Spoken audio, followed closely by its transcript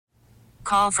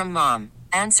Call from mom.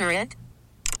 Answer it.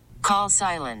 Call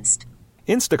silenced.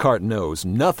 Instacart knows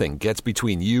nothing gets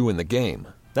between you and the game.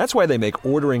 That's why they make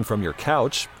ordering from your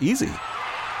couch easy.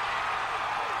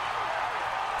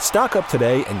 Stock up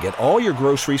today and get all your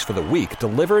groceries for the week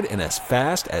delivered in as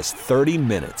fast as 30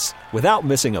 minutes without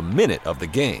missing a minute of the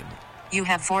game. You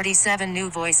have 47 new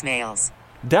voicemails.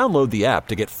 Download the app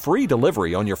to get free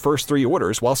delivery on your first 3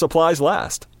 orders while supplies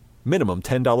last. Minimum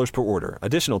 $10 per order.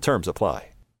 Additional terms apply.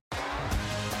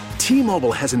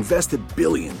 T-Mobile has invested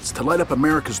billions to light up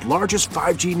America's largest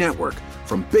 5G network,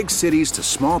 from big cities to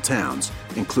small towns,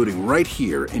 including right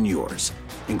here in yours.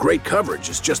 And great coverage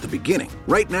is just the beginning.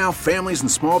 Right now, families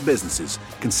and small businesses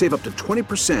can save up to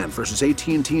 20% versus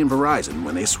AT&T and Verizon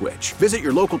when they switch. Visit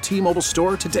your local T-Mobile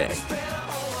store today.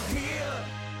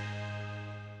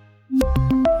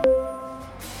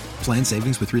 Plan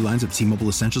savings with 3 lines of T-Mobile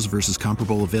Essentials versus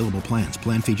comparable available plans.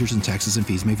 Plan features and taxes and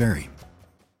fees may vary.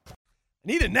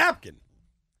 Need a napkin.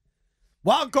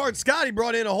 Wildcard Scotty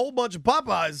brought in a whole bunch of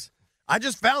Popeyes. I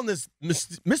just found this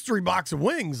mystery box of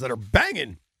wings that are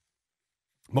banging.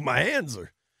 But my hands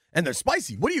are, and they're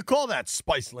spicy. What do you call that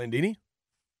spice, Landini?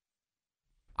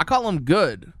 I call them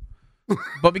good.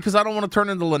 But because I don't want to turn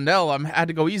into Lindell, I had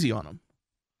to go easy on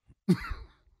them.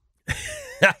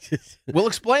 We'll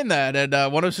explain that at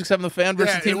 106.7 The Fan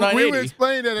versus Team 980. We will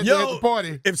explain that at the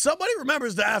party. If somebody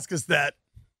remembers to ask us that,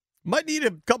 might need a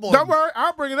couple Don't worry,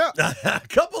 I'll bring it up. A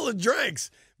couple of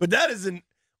drinks. But that is an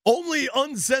only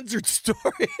uncensored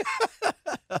story.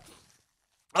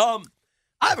 I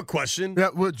have a question. Yeah,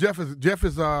 well, Jeff is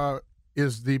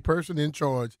the person in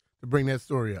charge to bring that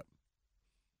story up.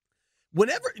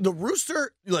 Whenever the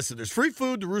Rooster, listen, there's free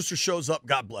food, the Rooster shows up,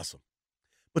 God bless him.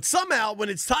 But somehow, when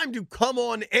it's time to come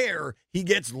on air, he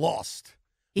gets lost.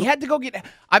 He had to go get.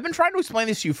 I've been trying to explain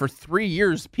this to you for 3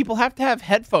 years. People have to have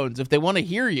headphones if they want to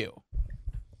hear you.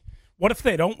 What if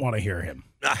they don't want to hear him?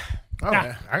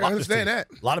 Yeah, I understand that.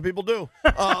 A lot of people do.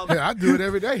 Yeah, I do it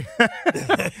every day.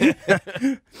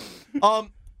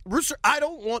 Rooster, I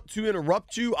don't want to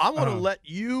interrupt you. I want to let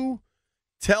you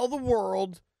tell the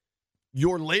world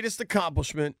your latest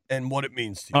accomplishment and what it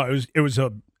means to you. It was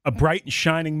a bright and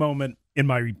shining moment in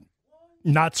my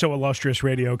not so illustrious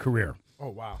radio career. Oh,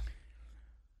 wow.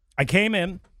 I came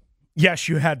in. Yes,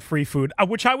 you had free food,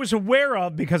 which I was aware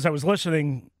of because I was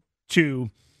listening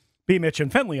to B. Mitch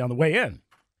and Finley on the way in.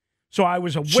 So I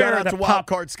was aware Shout out that to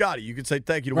Wildcard Scotty. You could say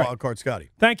thank you to Wildcard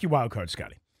Scotty. Thank you, Wildcard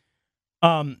Scotty.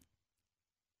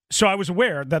 So I was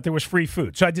aware that there was free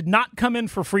food. So I did not come in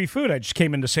for free food. I just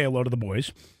came in to say hello to the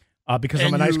boys because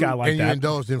I'm a nice guy like that. And you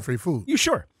indulged in free food. You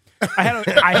sure? I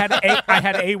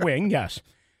had a wing, yes.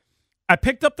 I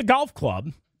picked up the golf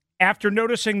club after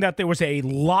noticing that there was a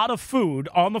lot of food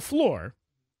on the floor.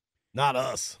 Not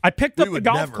us. I picked up the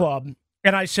golf club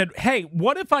and I said, hey,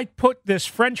 what if I put this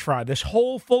French fry, this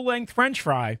whole full-length French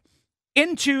fry,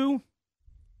 into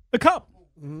the cup?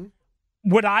 Mm-hmm.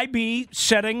 Would I be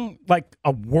setting like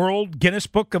a Guinness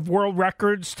Book of World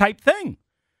Records type thing?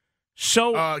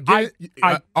 So I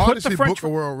put the French Book of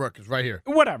World Records right here.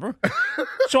 Whatever.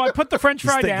 So I put the French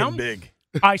fry down. Big.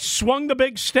 I swung the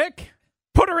big stick,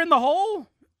 put her in the hole,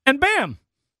 and bam,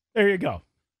 there you go.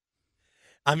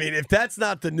 I mean, if that's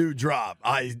not the new drop,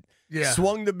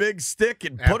 swung the big stick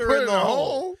and put her in the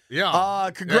hole.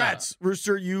 Yeah. Congrats,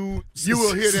 Rooster. You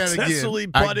will hear that again. Successfully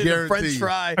putted a French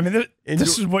fry. I mean,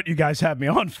 this is what you guys have me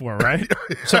on for, right?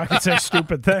 So I can say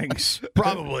stupid things.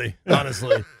 Probably,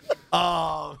 honestly.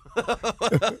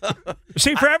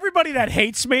 See, for everybody that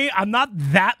hates me, I'm not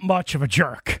that much of a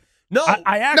jerk. No,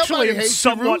 I actually am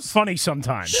somewhat funny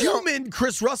sometimes. Human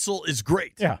Chris Russell is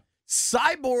great. Yeah.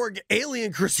 Cyborg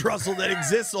alien Chris Russell that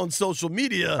exists on social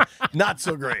media, not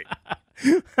so great.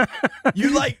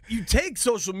 You take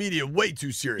social media way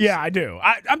too seriously. Yeah, I do.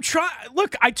 I'm trying.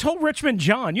 Look, I told Richmond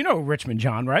John. You know Richmond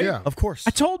John, right? Yeah, of course. I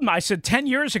told him. I said 10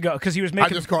 years ago because he was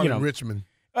making. I just called him Richmond.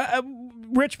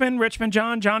 Richmond,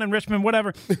 John and Richmond,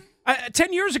 whatever.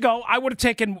 10 years ago, I would have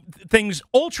taken things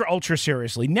ultra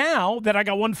seriously. Now that I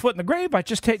got one foot in the grave, I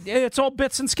just take it's all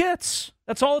bits and skits.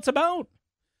 That's all it's about.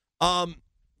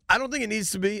 I don't think it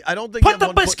needs to be. I don't think put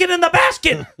the biscuit in the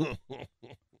basket.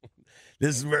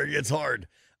 This is where it gets hard.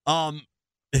 But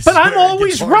I'm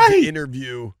always right.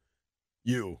 Interview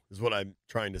you is what I'm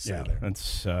trying to say. Yeah,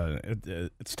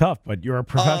 it's tough, but you're a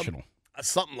professional.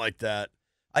 Something like that.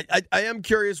 I am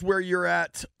curious where you're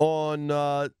at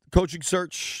on coaching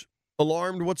search.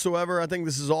 Alarmed whatsoever? I think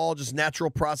this is all just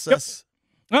natural process.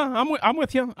 Yep. I'm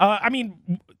with you. I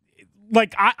mean,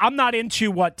 like I'm not into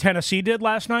what Tennessee did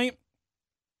last night.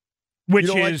 Which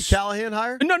you don't is like the Callahan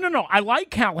hire? No. I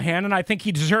like Callahan, and I think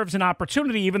he deserves an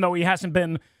opportunity, even though he hasn't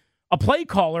been a play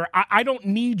caller, I don't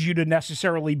need you to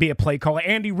necessarily be a play caller.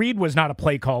 Andy Reid was not a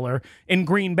play caller in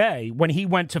Green Bay when he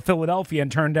went to Philadelphia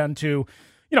and turned into,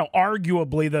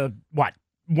 arguably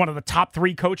one of the top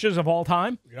 3 coaches of all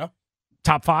time. Yeah.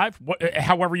 Top 5,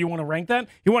 however you want to rank that.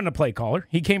 He wasn't a play caller.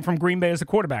 He came from Green Bay as a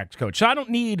quarterback's coach. So I don't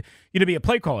need you to be a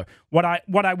play caller. What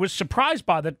I was surprised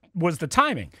by was the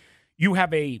timing. You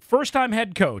have a first-time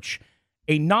head coach,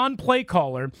 a non-play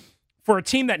caller for a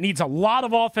team that needs a lot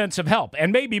of offensive help,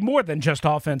 and maybe more than just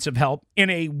offensive help, in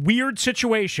a weird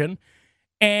situation,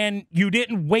 and you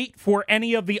didn't wait for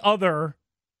any of the other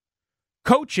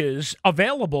coaches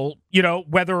available,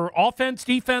 whether offense,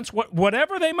 defense,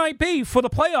 whatever they might be for the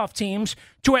playoff teams,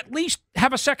 to at least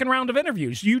have a second round of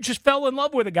interviews. You just fell in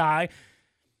love with a guy,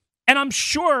 and I'm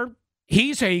sure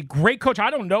he's a great coach.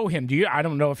 I don't know him. Do you? I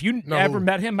don't know if you ever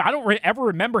met him. I don't ever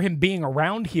remember him being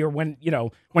around here when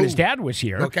his dad was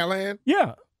here. No, Callahan?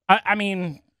 Yeah. I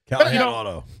mean, Callahan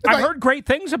Auto. I've heard great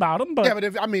things about him, but yeah, but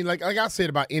if like I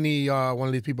said about any one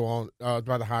of these people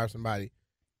about to hire somebody,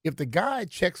 if the guy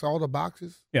checks all the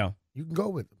boxes, you can go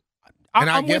with him. And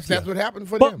I guess that's what happened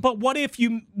for them. But what if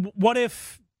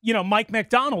Mike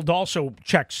McDonald also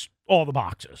checks all the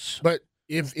boxes? But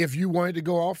if you wanted to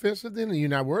go offensive, then you're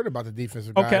not worried about the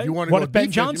defensive guy. Okay. If you want to what go if Ben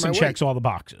defense, Johnson checks all the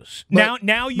boxes? But,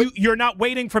 now you're not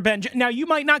waiting for Ben. Now you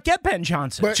might not get Ben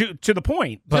Johnson to the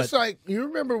point. But just like you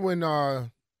remember when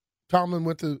Tomlin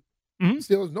went to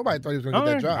Steelers, nobody thought he was going to get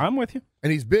that job. I'm with you.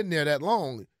 And he's been there that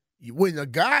long. When a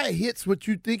guy hits what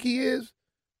you think he is,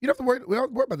 you don't have to worry. We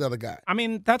don't worry about the other guy. I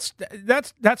mean, that's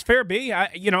fair, B.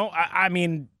 I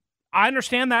mean, I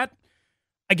understand that.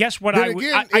 I guess what I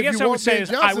would say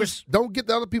is don't get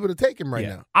the other people to take him right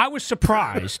now. I was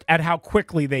surprised at how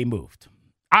quickly they moved.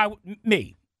 But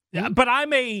I'm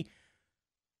maybe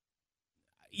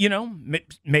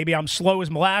I'm slow as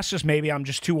molasses. Maybe I'm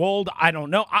just too old. I don't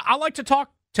know. I like to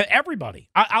talk to everybody.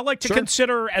 I like to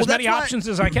consider as many options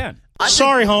as I can.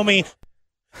 Sorry, homie.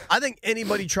 I think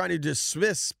anybody trying to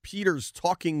dismiss Peters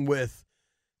talking with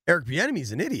Eric Bieniemy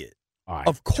is an idiot.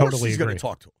 Of course he's going to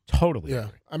talk to him. Totally. Yeah.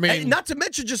 I mean, and not to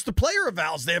mention just the player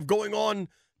evals they have going on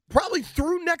probably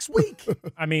through next week.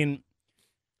 I mean,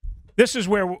 this is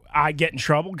where I get in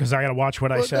trouble because I got to watch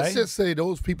what I say. Let's just say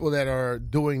those people that are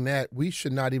doing that, we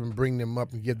should not even bring them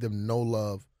up and give them no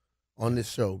love on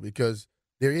this show because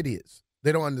they're idiots.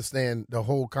 They don't understand the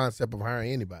whole concept of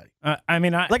hiring anybody. I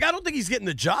don't think he's getting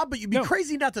the job, but you'd be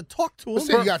crazy not to talk to him.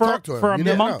 You got to talk to him. For a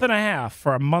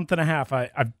month and a half,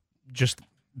 I've just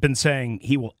been saying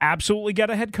he will absolutely get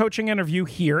a head coaching interview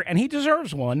here, and he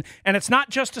deserves one. And it's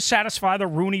not just to satisfy the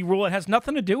Rooney Rule. It has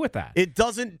nothing to do with that. It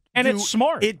doesn't. And it's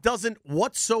smart. It doesn't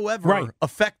whatsoever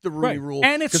affect the Rooney Rule.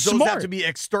 And it's smart. Those have to be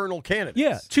external candidates.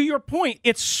 Yeah. To your point,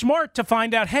 it's smart to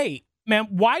find out, hey, man,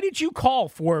 why did you call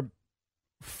for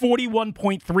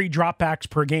 41.3 dropbacks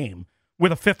per game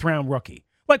with a fifth-round rookie?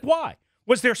 Like, why?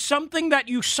 Was there something that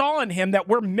you saw in him that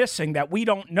we're missing that we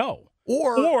don't know?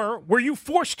 Or were you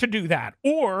forced to do that?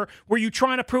 Or were you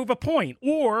trying to prove a point?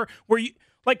 Or were you,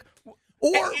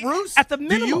 Roos, at the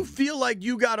minimum, do you feel like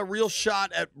you got a real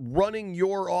shot at running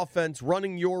your offense,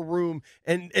 running your room,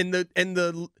 and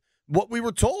the what we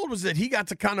were told was that he got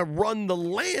to kind of run the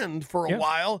land for a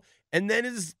while, and then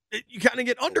you kind of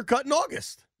get undercut in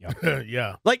August.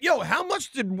 Yeah. How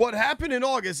much did what happened in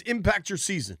August impact your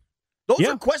season? Those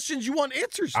are questions you want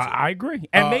answers to. I agree.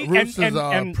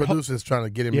 And producer's trying to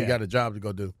get him. He got a job to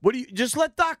go do. What do you just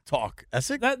let Doc talk? That's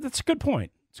a good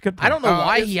point. It's a good point. I don't know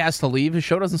why he has to leave. His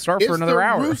show doesn't start for another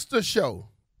hour. It's the Rooster Show.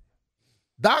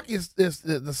 Doc is the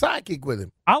sidekick with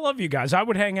him. I love you guys. I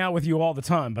would hang out with you all the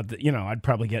time, but I'd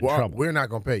probably get in trouble. We're not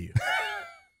going to pay you.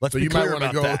 Let's be clear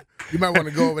about that. You might want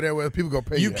to go over there where people go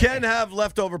pay you. You can have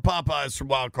leftover Popeyes from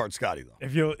Wild Card Scotty, though. I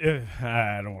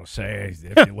don't want to say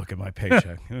if you look at my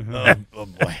paycheck. Oh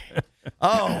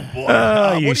boy. You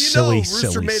what do you silly, know?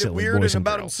 Rooster made it weird and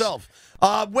about girls. himself.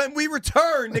 When we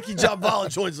return, Nikki Giovanni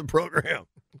joins the program.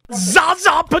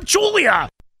 Zaza Pachulia.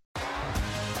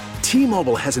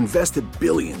 T-Mobile has invested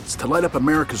billions to light up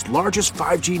America's largest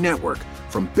 5G network,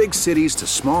 from big cities to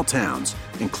small towns,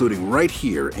 including right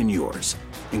here in yours.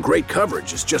 And great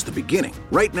coverage is just the beginning.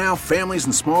 Right now, families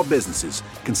and small businesses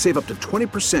can save up to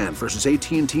 20% versus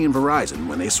AT&T and Verizon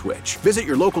when they switch. Visit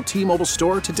your local T-Mobile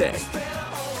store today.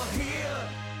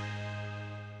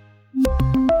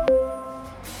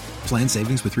 Plan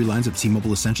savings with 3 lines of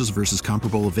T-Mobile Essentials versus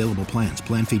comparable available plans.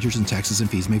 Plan features and taxes and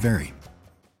fees may vary.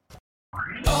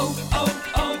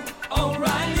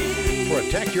 For a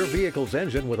Protect your vehicle's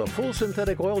engine with a full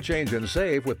synthetic oil change and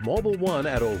save with Mobil 1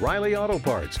 at O'Reilly Auto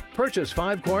Parts. Purchase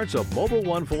 5 quarts of Mobil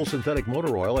 1 full synthetic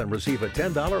motor oil and receive a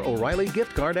 $10 O'Reilly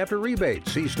gift card after rebate.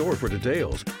 See store for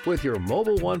details. With your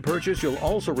Mobil 1 purchase, you'll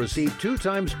also receive 2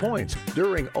 times points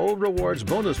during O Rewards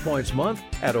Bonus Points Month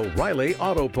at O'Reilly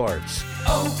Auto Parts.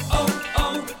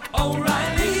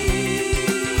 O'Reilly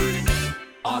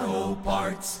Auto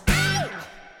Parts.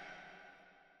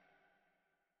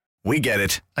 We get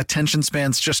it. Attention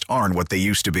spans just aren't what they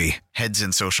used to be. Heads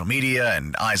in social media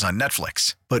and eyes on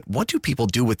Netflix. But what do people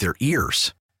do with their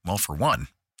ears? Well, for one,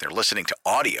 they're listening to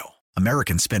audio.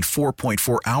 Americans spend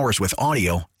 4.4 hours with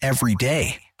audio every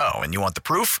day. Oh, and you want the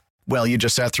proof? Well, you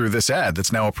just sat through this ad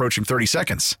that's now approaching 30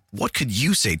 seconds. What could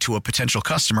you say to a potential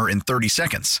customer in 30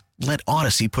 seconds? Let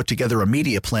Odyssey put together a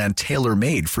media plan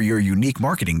tailor-made for your unique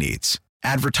marketing needs.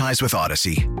 Advertise with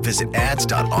Odyssey. Visit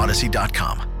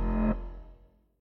ads.odyssey.com.